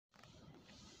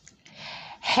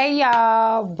Hey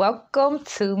y'all, welcome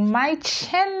to my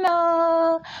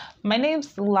channel. My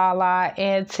name's Lala,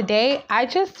 and today I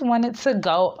just wanted to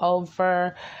go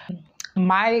over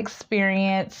my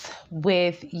experience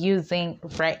with using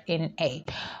Retin A,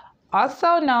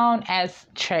 also known as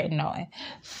Tretinoin.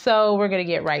 So we're gonna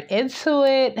get right into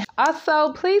it.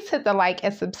 Also, please hit the like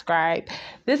and subscribe.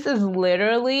 This is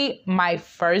literally my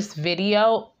first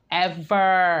video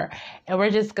ever, and we're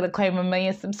just gonna claim 1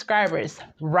 million subscribers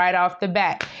right off the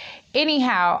bat.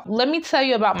 Anyhow, let me tell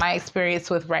you about my experience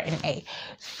with Retin A.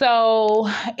 So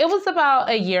it was about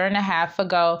 1.5 years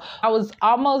ago. I was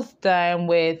almost done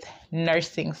with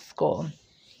nursing school.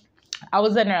 I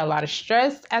was under a lot of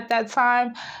stress at that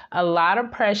time, a lot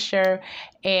of pressure,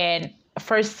 and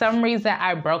for some reason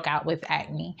I broke out with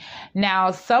acne.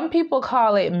 Now, some people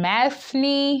call it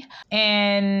acne,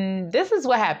 and this is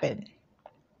what happened.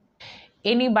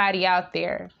 Anybody out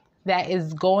there that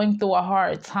is going through a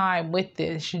hard time with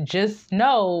this should just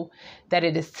know that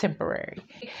it is temporary.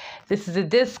 This is a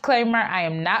disclaimer. I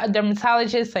am not a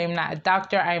dermatologist. I am not a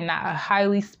doctor. I am not a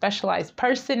highly specialized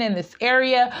person in this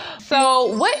area.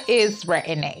 So what is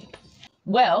Retin A?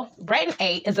 Well, Retin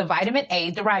A is a vitamin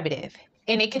A derivative,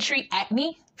 and it can treat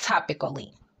acne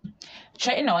topically.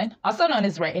 Tretinoin, also known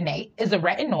as Retin A, is a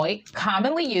retinoid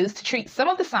commonly used to treat some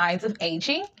of the signs of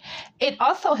aging. It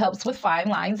also helps with fine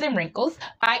lines and wrinkles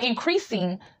by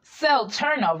increasing cell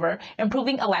turnover,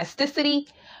 improving elasticity,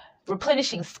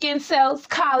 replenishing skin cells,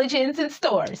 collagens, and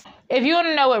stores. If you want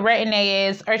to know what Retin A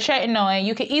is or Tretinoin,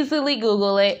 you can easily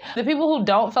Google it. The people who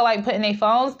don't feel like putting their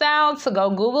phones down to go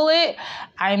Google it,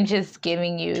 I'm just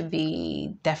giving you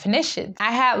the definition.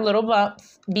 I had little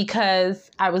bumps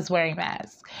because I was wearing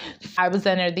masks. I was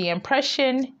under the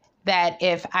impression that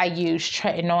if I used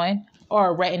Tretinoin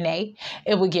or Retin A,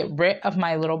 it would get rid of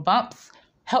my little bumps,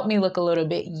 help me look a little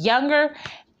bit younger,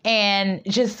 and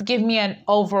just give me an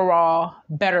overall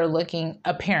better looking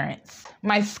appearance.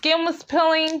 My skin was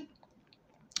peeling,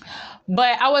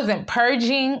 but I wasn't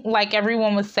purging like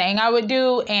everyone was saying I would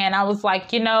do. And I was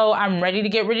like, I'm ready to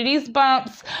get rid of these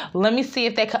bumps. Let me see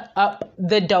if they could up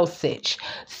the dosage.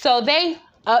 So they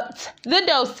upped the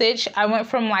dosage. I went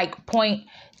from like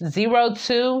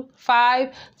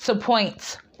 0.025 to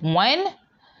 0.1.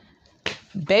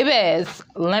 Babies,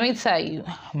 let me tell you,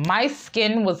 my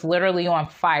skin was literally on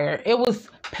fire. It was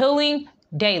peeling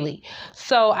daily.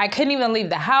 So I couldn't even leave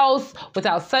the house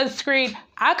without sunscreen.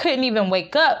 I couldn't even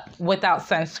wake up without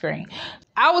sunscreen.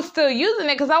 I was still using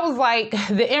it because I was like,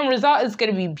 the end result is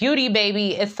going to be beauty,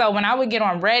 baby. And so when I would get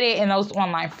on Reddit and those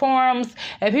online forums,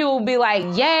 and people would be like,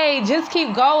 yay, just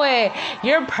keep going.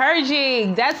 You're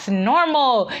purging. That's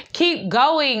normal. Keep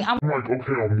going. I'm like,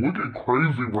 okay, I'm looking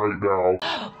crazy right now.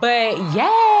 But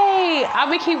yay, I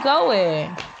would keep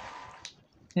going.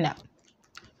 No.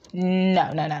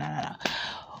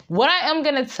 What I am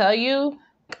going to tell you,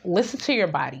 listen to your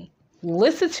body.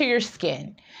 Listen to your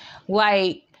skin.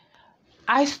 Like,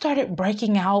 I started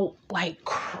breaking out like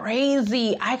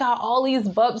crazy. I got all these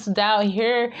bumps down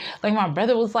here. Like, my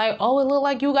brother was like, oh, it looked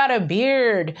like you got a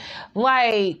beard.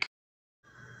 Like,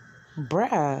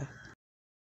 bruh.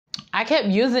 I kept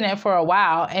using it for a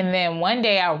while. And then one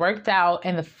day I worked out,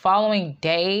 and the following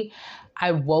day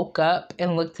I woke up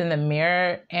and looked in the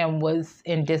mirror and was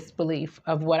in disbelief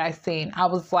of what I seen. I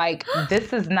was like,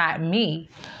 this is not me.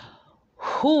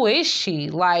 Who is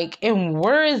she? Like, and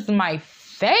where is my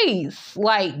face?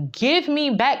 Like, give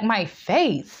me back my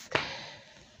face.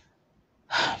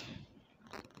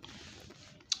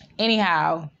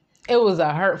 Anyhow, it was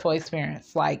a hurtful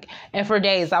experience. Like, and for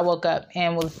days I woke up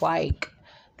and was like,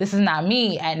 this is not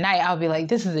me. At night, I'll be like,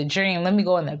 this is a dream. Let me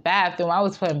go in the bathroom. I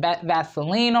was putting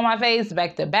Vaseline on my face,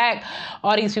 back to back.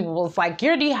 All these people was like,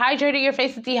 you're dehydrated. Your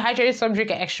face is dehydrated, so I'm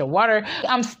drinking extra water.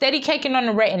 I'm steady caking on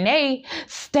the Retin A,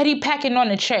 steady packing on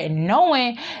the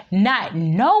Tretinoin, not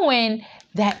knowing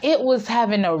that it was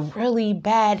having a really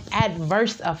bad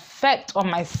adverse effect on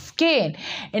my skin.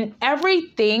 And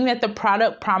everything that the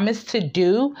product promised to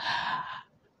do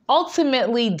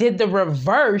ultimately did the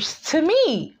reverse to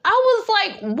me. I was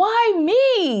like, why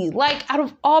me? Like, out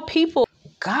of all people,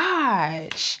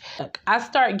 gosh. Look, I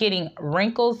start getting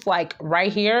wrinkles like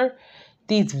right here,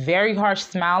 these very harsh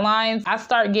smile lines. I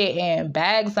start getting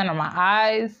bags under my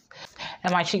eyes,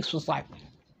 and my cheeks was like,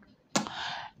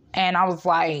 and I was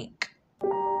like,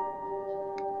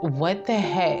 what the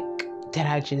heck did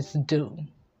I just do?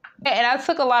 And I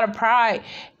took a lot of pride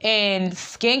in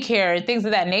skincare and things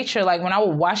of that nature. Like, when I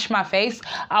would wash my face,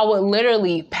 I would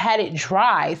literally pat it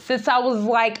dry since I was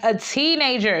like a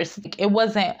teenager. It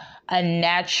wasn't a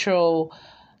natural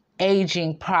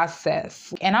aging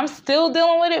process. And I'm still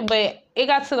dealing with it, but it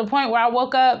got to the point where I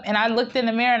woke up and I looked in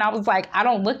the mirror and I was like, I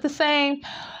don't look the same,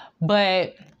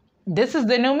 but this is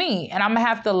the new me and I'm gonna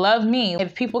have to love me.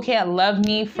 If people can't love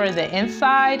me for the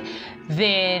inside,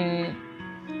 then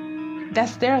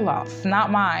that's their loss,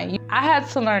 not mine. I had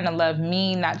to learn to love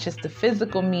me, not just the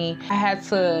physical me. I had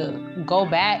to go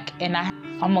back and I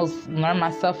almost learn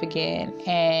myself again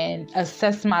and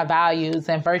assess my values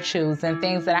and virtues and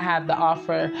things that I have to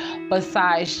offer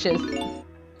besides just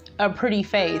a pretty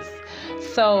face.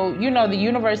 So, you know, the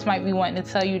universe might be wanting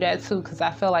to tell you that too, because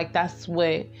I feel like that's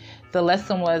what the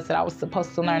lesson was that I was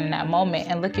supposed to learn in that moment.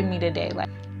 And look at me today, like,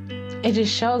 it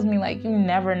just shows me like you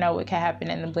never know what can happen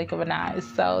in the blink of an eye.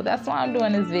 So that's why I'm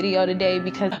doing this video today,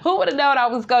 because who would have known I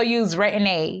was gonna use Retin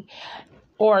A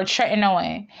or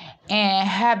Tretinoin and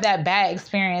have that bad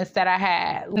experience that I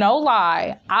had. No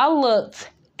lie, I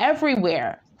looked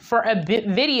everywhere for a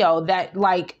video that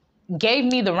like gave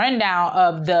me the rundown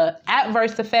of the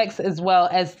adverse effects as well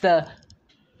as the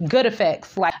good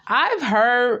effects. Like, I've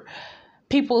heard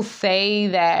people say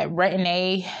that Retin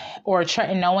A or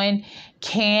Tretinoin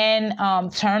can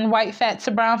turn white fat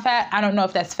to brown fat. I don't know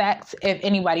if that's facts. If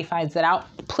anybody finds it out,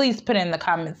 please put it in the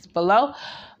comments below.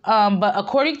 But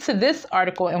according to this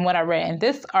article and what I read in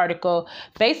this article,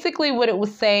 basically what it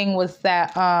was saying was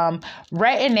that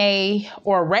Retin A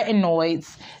or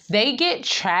retinoids, they get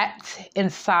trapped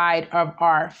inside of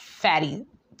our fatty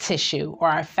tissue or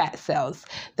our fat cells.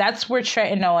 That's where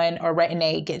Tretinoin or Retin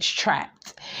A gets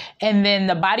trapped. And then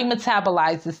the body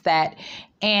metabolizes that.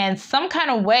 And some kind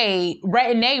of way,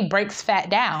 Retin A breaks fat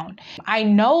down. I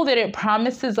know that it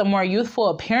promises a more youthful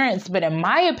appearance, but in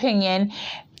my opinion,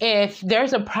 if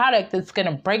there's a product that's going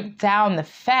to break down the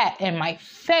fat in my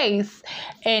face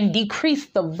and decrease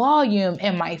the volume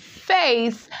in my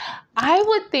face, I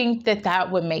would think that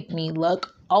that would make me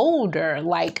look older,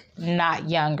 like not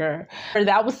younger.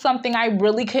 That was something I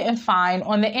really couldn't find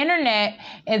on the internet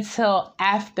until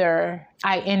after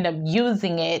I end up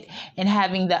using it and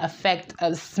having the effect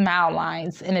of smile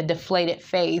lines and a deflated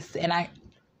face. And I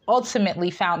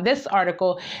ultimately found this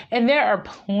article, and there are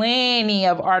plenty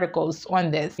of articles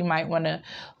on this. You might want to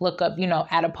look up, you know,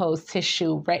 adipose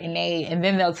tissue, Retin A, and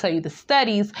then they'll tell you the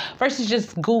studies versus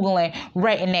just Googling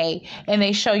Retin A, and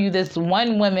they show you this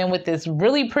one woman with this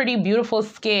really pretty, beautiful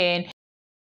skin